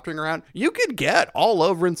helicoptering around, you could get all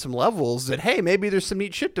over in some levels that, hey, maybe there's some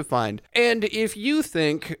neat shit to find. And if you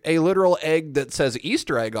think a literal egg that says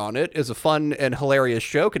Easter egg on it is a fun and hilarious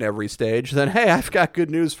joke in every stage, then hey, I've got got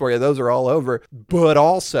good news for you. Those are all over. But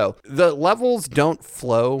also, the levels don't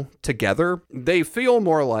flow together. They feel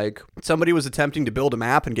more like somebody was attempting to build a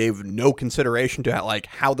map and gave no consideration to like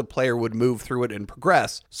how the player would move through it and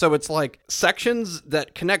progress. So it's like sections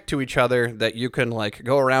that connect to each other that you can like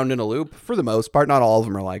go around in a loop for the most part. Not all of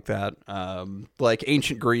them are like that. Like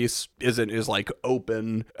ancient Greece is like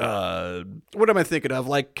open. What am I thinking of?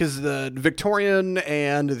 Like, because the Victorian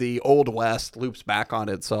and the Old West loops back on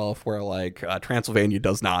itself, where like Transylvania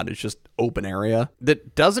does not. It's just open area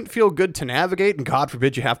that doesn't feel good to navigate, and God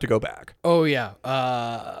forbid you have to go back. Oh yeah.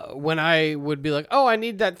 When I would be like, oh, I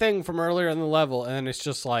need that thing from earlier in the level, and it's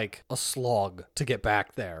just like a slog to get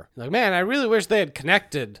back there. Like, man, I really wish they had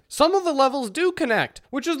connected. Some of the levels do connect,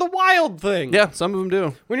 which is the wild thing. Yeah, some of them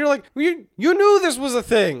do. When you're like, you knew this was a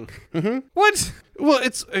thing. Mm-hmm. What? Well,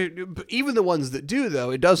 it's even the ones that do,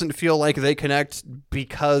 though, it doesn't feel like they connect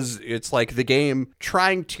because it's like the game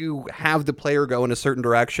trying to have the player go in a certain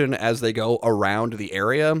direction as they go around the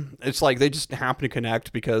area. It's like they just happen to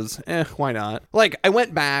connect because, why not? Like, I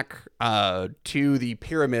went back to the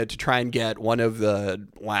pyramid to try and get one of the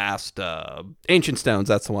last ancient stones.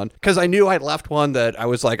 That's the one. Because I knew I'd left one that I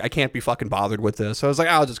was like, I can't be fucking bothered with this. So I was like,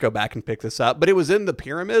 I'll just go back and pick this up. But it was in the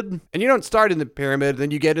pyramid. And you don't start in the pyramid.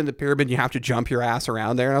 Then you get in the pyramid and you have to jump your ass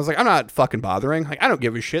around there. And I was like, I'm not fucking bothering. Like, I don't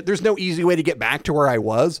give a shit. There's no easy way to get back to where I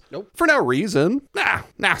was. Nope. For no reason.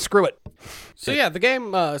 Nah, screw it. So yeah, the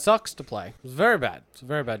game sucks to play. It's very bad. It's a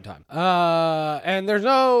very bad time. And there's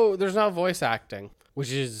no voice acting,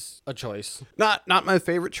 which is a choice. Not my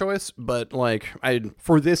favorite choice, but like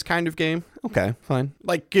for this kind of game, okay, fine.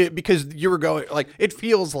 Like because you were going like it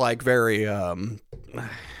feels like very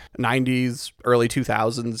 90s, early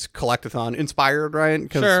 2000s collectathon inspired,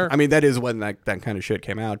 right? Sure. I mean, that is when that kind of shit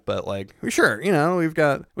came out, but like, sure, you know, we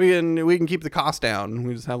can keep the cost down.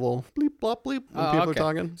 We just have a little bleep, blop, bleep when people are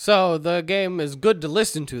talking. So the game is good to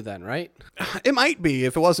listen to then, right? It might be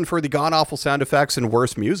if it wasn't for the god-awful sound effects and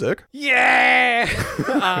worse music. Yeah!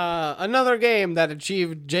 Another game that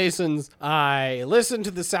achieved Jason's, I listened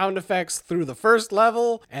to the sound effects through the first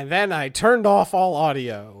level, and then I turned off all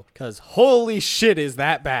audio, because holy shit is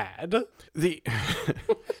that bad. The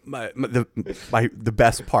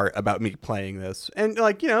best part about me playing this, and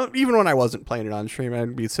like, you know, even when I wasn't playing it on stream,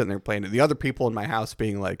 I'd be sitting there playing it. The other people in my house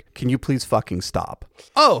being like, "Can you please fucking stop?"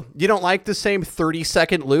 Oh, you don't like the same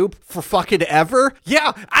 30-second loop for fucking ever?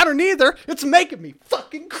 Yeah, I don't either. It's making me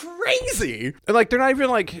fucking crazy. And like,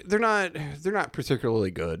 they're not particularly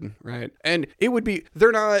good, right? And it would be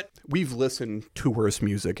we've listened to worse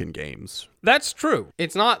music in games. That's true.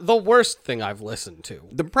 It's not the worst thing I've listened to.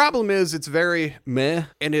 The problem is it's very meh,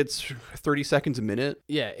 and it's 30 seconds a minute.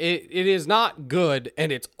 Yeah, it is not good,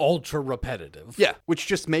 and it's ultra repetitive. Yeah, which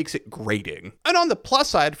just makes it grating. And on the plus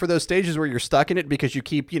side, for those stages where you're stuck in it because you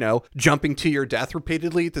keep, you know, jumping to your death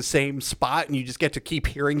repeatedly at the same spot, and you just get to keep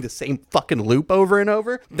hearing the same fucking loop over and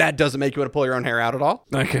over, that doesn't make you want to pull your own hair out at all.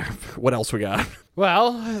 Okay, what else we got?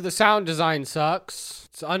 Well, the sound design sucks.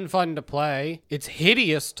 It's unfun to play. It's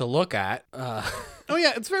hideous to look at. Oh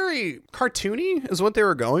yeah, it's very cartoony is what they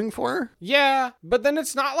were going for. Yeah, but then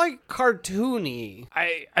it's not like cartoony.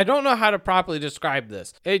 I don't know how to properly describe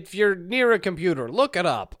this. If you're near a computer, look it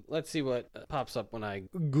up. Let's see what pops up when I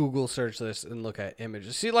Google search this and look at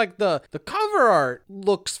images. See, like the cover art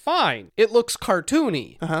looks fine. It looks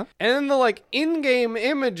cartoony. Uh-huh. And then the like in-game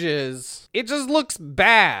images, it just looks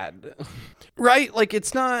bad. Right? Like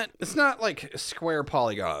it's not like square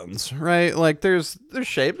polygons, right? Like there's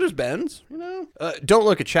shape, there's bends, you know? Don't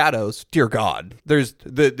look at shadows. Dear God. There's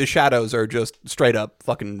the shadows are just straight up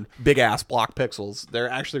fucking big ass block pixels. They're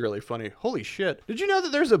actually really funny. Holy shit. Did you know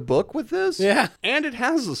that there's a book with this? Yeah. And it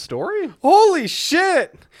has a story? Holy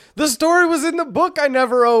shit. The story was in the book I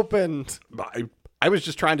never opened. I was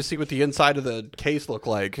just trying to see what the inside of the case looked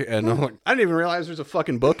like, and I'm like, I didn't even realize there's a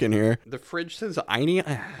fucking book in here. The fridge says Eine.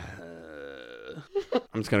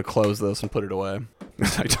 I'm just going to close this and put it away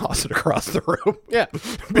as I toss it across the room. Yeah,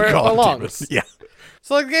 where it belongs. Yeah.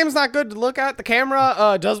 So like, the game's not good to look at. The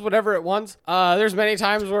camera does whatever it wants. There's many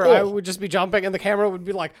times where I would just be jumping and the camera would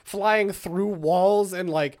be like flying through walls and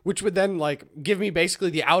like, which would then like give me basically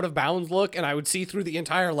the out of bounds look, and I would see through the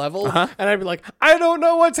entire level. And I'd be like, I don't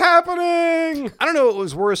know what's happening. I don't know what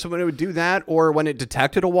was worse, when it would do that or when it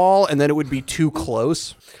detected a wall and then it would be too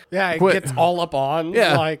close. Yeah, it gets all up on.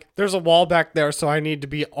 Yeah. Like, there's a wall back there, so I need to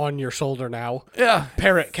be on your shoulder now. Yeah.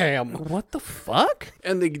 Parrot cam. What the fuck?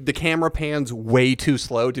 And the camera pans way too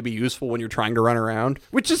slow to be useful when you're trying to run around,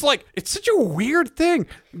 which is like, it's such a weird thing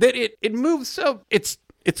that it moves so, it's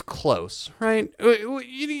It's close, right?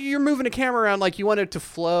 You're moving a camera around like you want it to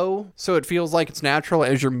flow so it feels like it's natural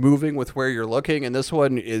as you're moving with where you're looking, and this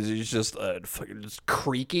one is just fucking just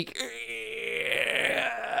creaky.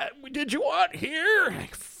 Did you want here?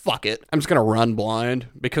 Fuck it. I'm just going to run blind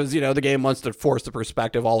because, the game wants to force the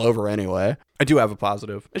perspective all over anyway. I do have a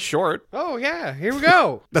positive. It's short. Oh, yeah. Here we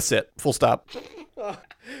go. That's it. Full stop.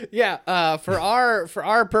 Yeah, for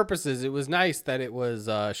our purposes, it was nice that it was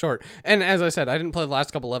short. And as I said, I didn't play the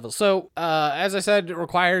last couple levels. So, as I said, it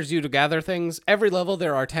requires you to gather things. Every level,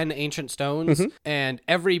 there are 10 ancient stones, and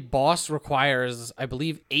every boss requires, I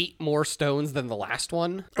believe, 8 more stones than the last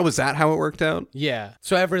one. Oh, was that how it worked out? Yeah.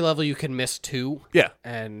 So every level you can miss 2. Yeah.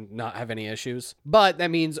 And not have any issues. But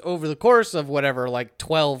that means over the course of whatever, like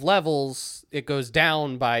 12 levels, it goes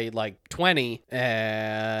down by like 20.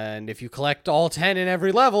 And if you collect all 10 in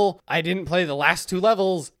every level, I didn't play the last 2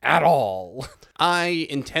 levels at all. I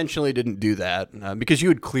intentionally didn't do that because you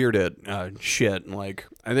had cleared it. Shit. Like,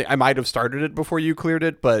 I think I might have started it before you cleared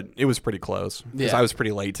it, but it was pretty close because I was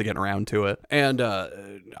pretty late to getting around to it. And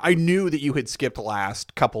I knew that you had skipped the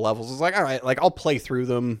last couple levels. I was like, all right, like I'll play through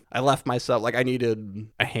them. I left myself, like I needed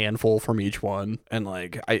a handful from each one. And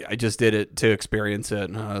like, I just did it to experience it.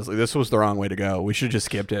 And I was like, this was the wrong way to go. We should have just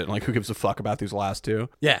skipped it. And like, who gives a fuck about these last 2?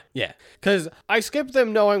 Yeah. Because I skipped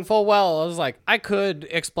them knowing full well. I was like, I could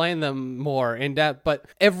explain them more in depth, but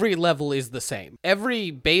every level is the same. Every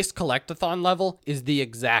base collectathon level is the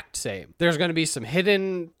exact same. There's going to be some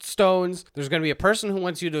hidden stones. There's going to be a person who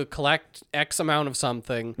wants you to collect X amount of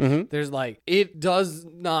something. There's like, it does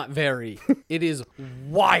not vary. It is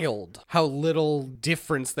wild how little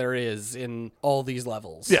difference there is in all these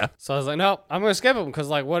levels. Yeah. So I was like, no, I'm going to skip them because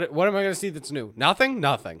like, what am I going to see that's new? Nothing.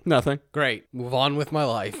 Great. Move on with my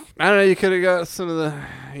life. I don't know. You could have got some of the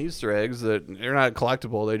Easter eggs that they're not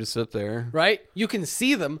collectible. They just sit there. Right? You can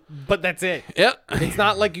see them, but that's it. Yep. It's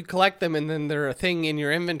not like you collect them and then they're a thing in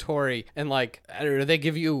your inventory and like, I don't know, they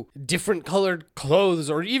give you different colored clothes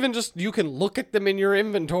or even just you can look at them in your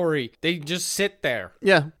inventory. They just sit there.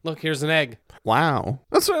 Yeah. Look, here's an egg. Wow.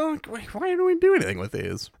 That's like, why don't we do anything with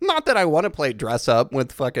these? Not that I want to play dress up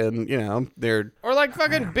with fucking, they're... Or like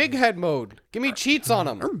fucking big head mode. Give me cheats on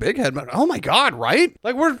them. Or big head mode. Oh my God, right?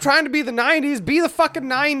 Like we're trying to be the 90s. Be the fucking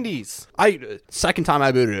 90s. Second time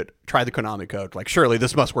I booted it, tried the Konami code. Like, surely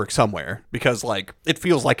this must work somewhere because, like, it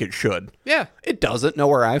feels like it should. Yeah. It doesn't.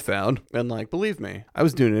 Nowhere I found. And, like, believe me, I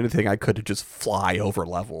was doing anything I could to just fly over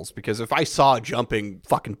levels because if I saw a jumping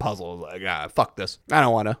fucking puzzle, I was like, fuck this. I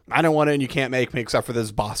don't want to, and you can't make me except for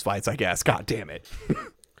this boss fights, I guess. God damn it.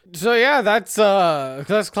 So yeah, that's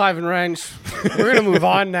Clive N Wrench. We're gonna move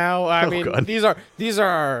on now. I mean, God. these are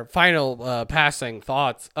our final passing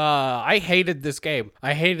thoughts. I hated this game.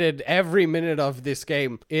 I hated every minute of this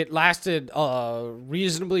game. It lasted a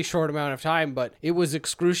reasonably short amount of time, but it was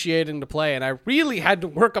excruciating to play, and I really had to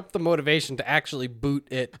work up the motivation to actually boot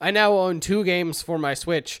it. I now own 2 games for my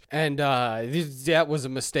Switch, and that was a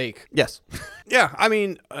mistake. Yes. Yeah, I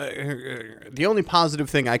mean, the only positive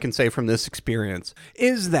thing I can say from this experience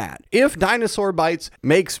is that if Dinosaur Bites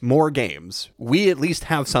makes more games, we at least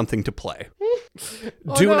have something to play.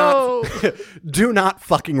 Do not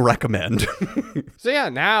fucking recommend. So yeah,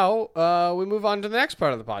 now we move on to the next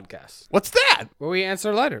part of the podcast. What's that? Where we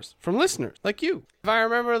answer letters from listeners like you. If I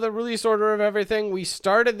remember the release order of everything, we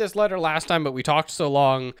started this letter last time, but we talked so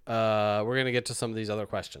long, we're going to get to some of these other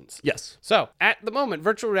questions. Yes. So, at the moment,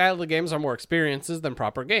 virtual reality games are more experiences than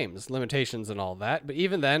proper games, limitations and all that. But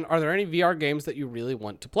even then, are there any VR games that you really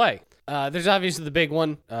want to play? There's obviously the big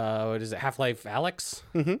one. What is it? Half-Life Alyx?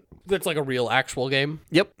 Mm-hmm. That's like a real actual game.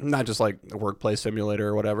 Yep. Not just like a workplace simulator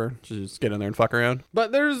or whatever. Just get in there and fuck around.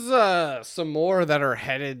 But there's some more that are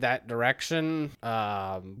headed that direction.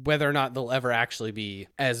 Whether or not they'll ever actually be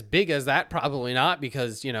as big as that, probably not,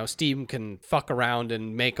 because, Steam can fuck around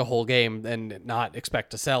and make a whole game and not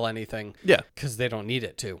expect to sell anything. Yeah. Because they don't need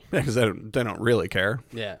it to. Yeah, because they don't really care.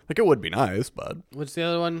 Yeah. Like, it would be nice, but... What's the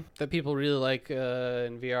other one that people really like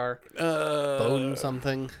in VR? Bone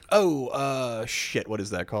something. Shit, what is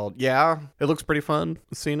that called? Yeah, it looks pretty fun.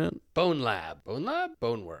 Seen it? Bone Lab?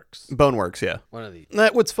 Boneworks. Boneworks, yeah. One of these.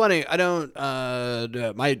 What's funny, I don't,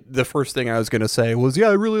 the first thing I was going to say was, yeah,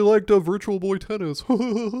 I really liked Virtual Boy Tennis.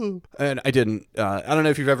 And I didn't. I don't know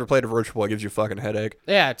if you've ever played a Virtual Boy. It gives you a fucking headache.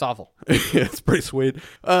 Yeah, it's awful. It's pretty sweet.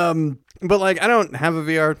 But like, I don't have a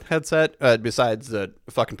VR headset besides the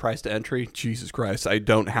fucking price to entry. Jesus Christ, I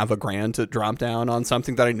don't have $1,000 to drop down on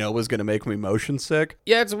something that I know is going to make me motion sick.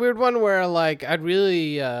 Yeah, it's a weird one where like I'd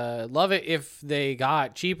really love it if they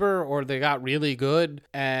got cheaper or they got really good,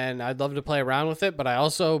 and I'd love to play around with it. But I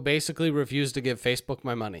also basically refuse to give Facebook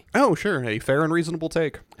my money. Oh, sure, a fair and reasonable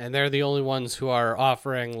take. And they're the only ones who are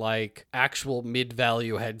offering like actual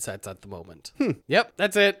mid-value headsets at the moment. Yep,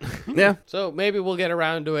 that's it. Yeah. So maybe we'll get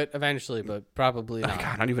around to it eventually, but probably not.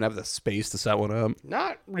 God, I don't even have the space to set one up.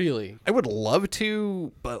 Not really. I would love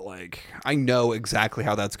to, but like, I know exactly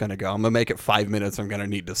how that's going to go. I'm going to make it 5 minutes. I'm going to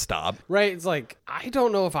need to stop. Right. It's like, I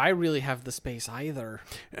don't know if I really have the space either.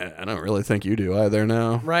 I don't really think you do either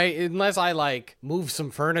now. Right. Unless I like move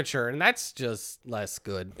some furniture, and that's just less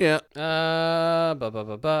good. Yeah.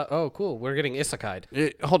 Oh, cool. We're getting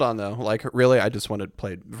isekai'd. Hold on though. Like, really, I just want to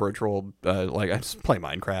play virtual, like I just play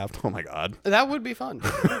Minecraft. Oh my God. That would be fun.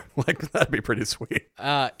 Like, that'd be pretty sweet.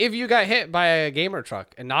 If you got hit by a gamer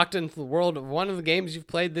truck and knocked into the world of one of the games you've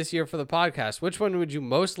played this year for the podcast, which one would you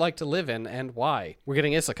most like to live in and why? We're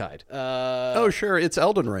getting isekai'd. Oh, sure. It's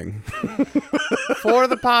Elden Ring. For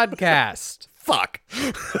the podcast. Fuck.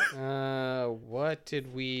 What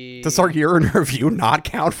did we... Does our year in review not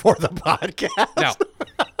count for the podcast? No.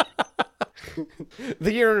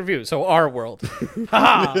 The year in review, so our world.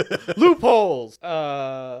 Ha! Loopholes.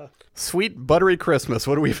 Sweet Buttery Christmas.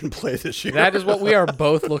 What do we even play this year? That is what we are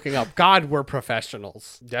both looking up. God, we're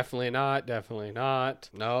professionals. Definitely not. Definitely not.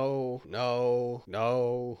 No. No.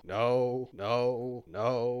 No. No. No.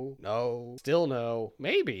 No. No. Still no.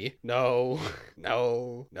 Maybe. No.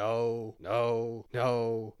 No. No. No.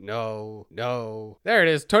 No. No. No. There it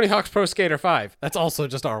is. Tony Hawk's Pro Skater 5. That's also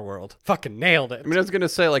just our world. Fucking nailed it. I mean, I was going to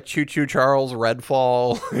say like Choo Choo Charles,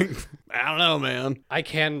 Redfall. I don't know, man. I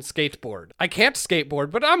can skateboard. I can't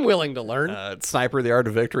skateboard, but I'm willing to learn. Sniper, The Art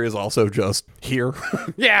of Victory is also just here.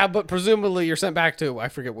 Yeah, but presumably you're sent back to, I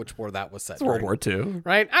forget which war that was set. It's World War II.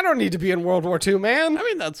 Right? I don't need to be in World War II, man. I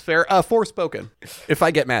mean, that's fair. Forspoken. If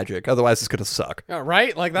I get magic. Otherwise, it's going to suck.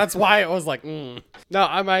 Right? Like, that's why it was like, No,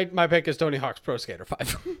 my pick is Tony Hawk's Pro Skater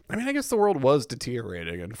 5. I mean, I guess the world was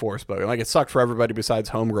deteriorating in Forspoken. Like, it sucked for everybody besides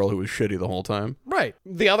Homegirl, who was shitty the whole time. Right.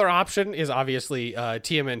 The other option is obviously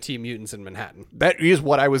TMNT Mutants in Manhattan. That is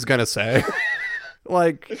what I was going to say.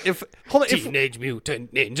 Like, Teenage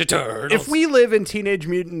Mutant Ninja Turtles. If we live in Teenage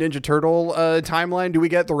Mutant Ninja Turtle timeline, do we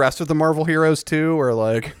get the rest of the Marvel heroes too? Or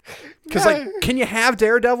like... Because, like, can you have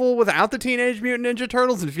Daredevil without the Teenage Mutant Ninja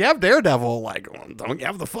Turtles? And if you have Daredevil, like, don't you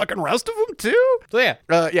have the fucking rest of them, too? So, yeah.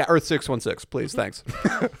 Yeah, Earth 616, please, thanks.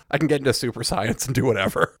 I can get into super science and do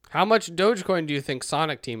whatever. How much Dogecoin do you think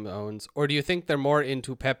Sonic Team owns? Or do you think they're more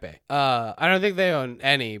into Pepe? I don't think they own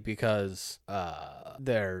any because...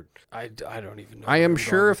 I don't even know. I am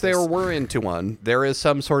sure if they were into one, there is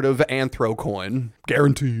some sort of anthro coin.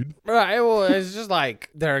 Guaranteed. Right, well, it's just like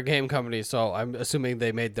they're a game company, so I'm assuming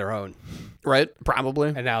they made their own. Right? Probably.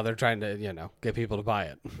 And now they're trying to, get people to buy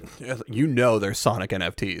it. You know there's Sonic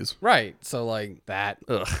NFTs. Right, so like that.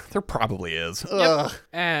 Ugh, there probably is. Yep. Ugh.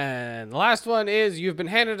 And the last one is you've been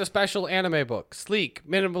handed a special anime book. Sleek,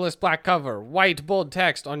 minimalist black cover, white bold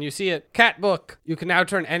text on you see it. Cat book. You can now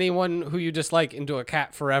turn anyone who you dislike into a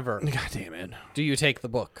cat forever. God damn it. Do you take the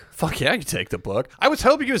book? Fuck yeah, I can take the book. I was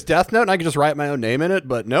hoping it was Death Note and I could just write my own name in it,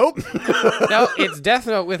 but nope. No, it's Death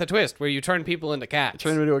Note with a twist where you turn people into cats.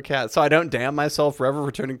 Turn them into a cat. So I don't damn myself forever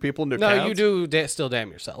for turning people into cats? No, you do still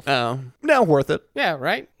damn yourself. Oh. No, worth it. Yeah,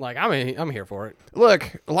 right? Like, I'm here for it.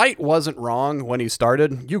 Look, Light wasn't wrong when he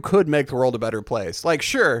started. You could make the world a better place. Like,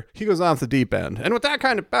 sure, he goes off the deep end. And with that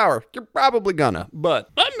kind of power, you're probably gonna. But,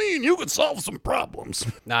 I mean, you could solve some problems.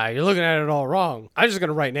 Nah, you're looking at it all wrong. I'm just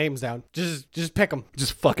gonna write names down. Just pick them.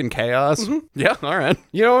 Just fucking chaos? Mm-hmm. Yeah, all right.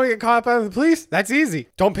 You don't want to get caught by the police? That's easy.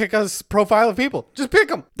 Don't pick a profile of people. Just pick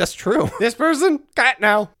them. That's true. This person, cat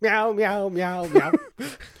now. Meow, meow, meow, meow.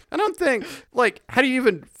 I don't think, like, how do you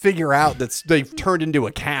even figure out that they've turned into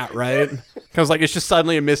a cat, right? Because, like, it's just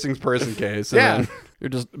suddenly a missing person case. And yeah. You're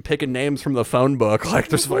just picking names from the phone book. Like,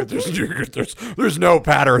 there's no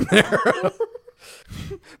pattern there.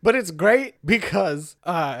 But it's great because,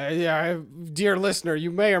 dear listener,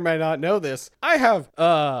 you may or may not know this. I have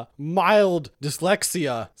mild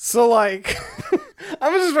dyslexia. So, like,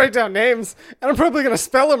 I'm going to just write down names, and I'm probably going to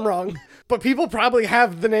spell them wrong. But people probably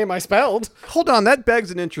have the name I spelled. Hold on, that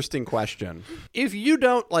begs an interesting question. If you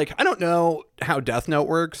don't, like, I don't know how Death Note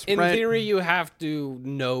works, In right? theory, you have to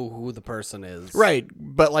know who the person is. Right,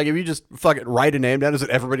 but like if you just fucking write a name down, is it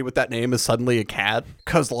everybody with that name is suddenly a cat?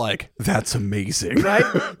 Because like that's amazing, Right?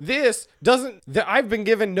 This doesn't. I've been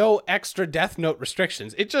given no extra Death Note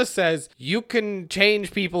restrictions. It just says you can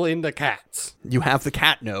change people into cats. You have the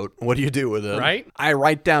cat note. What do you do with it? Right? I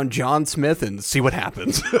write down John Smith and see what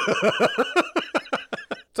happens.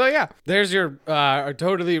 So yeah, there's your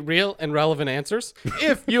totally real and relevant answers.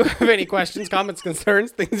 If you have any questions, comments,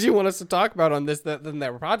 concerns, things you want us to talk about on this, that, and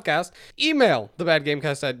that podcast, email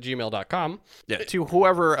thebadgamecast@gmail.com. Yeah, to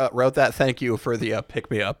whoever wrote that, thank you for the pick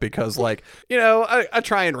me up, because like, you know, I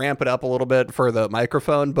try and ramp it up a little bit for the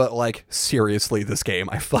microphone, but like seriously, this game,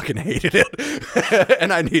 I fucking hated it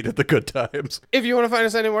and I needed the good times. If you want to find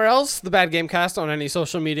us anywhere else, the Bad Gamecast on any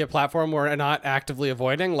social media platform we're not actively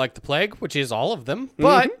avoiding, like the plague, which is all of them.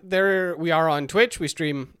 But there we are on Twitch. We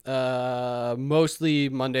stream mostly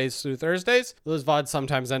Mondays through Thursdays. Those VODs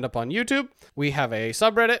sometimes end up on YouTube. We have a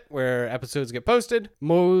subreddit where episodes get posted.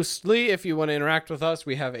 Mostly, if you want to interact with us,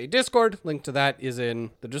 we have a Discord. Link to that is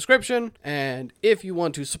in the description. And if you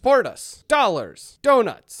want to support us, dollars,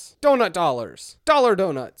 donuts, donut dollars, dollar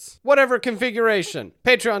donuts, whatever configuration,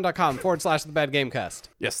 patreon.com/thebadgamecast.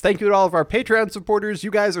 Yes, thank you to all of our Patreon supporters.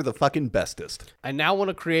 You guys are the fucking bestest. I now want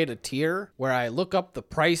to create a tier where I look up the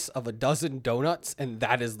price of a dozen donuts, and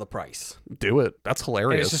that is the price. Do it. That's And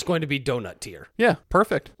hilarious. it's just going to be donut tier. Yeah,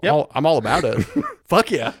 perfect. Yep. I'm all about it.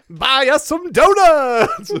 Fuck yeah. Buy us some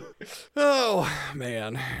donuts. Oh,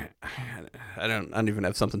 man. I don't even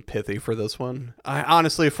have something pithy for this one. I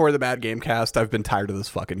honestly, for the Bad Game Cast, I've been tired of this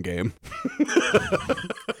fucking game.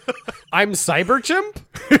 I'm Cyberchimp?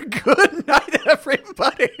 Good night,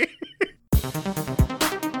 everybody.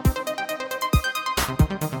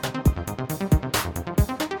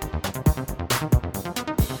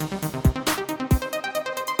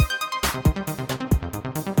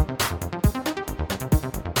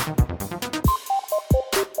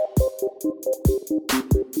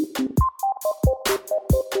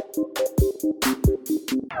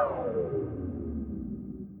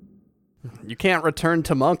 You can't return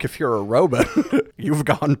to Monk if you're a robot. You've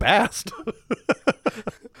gone past.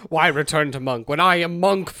 Why return to Monk when I am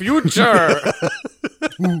Monk Future?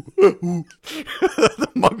 The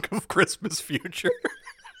Monk of Christmas Future.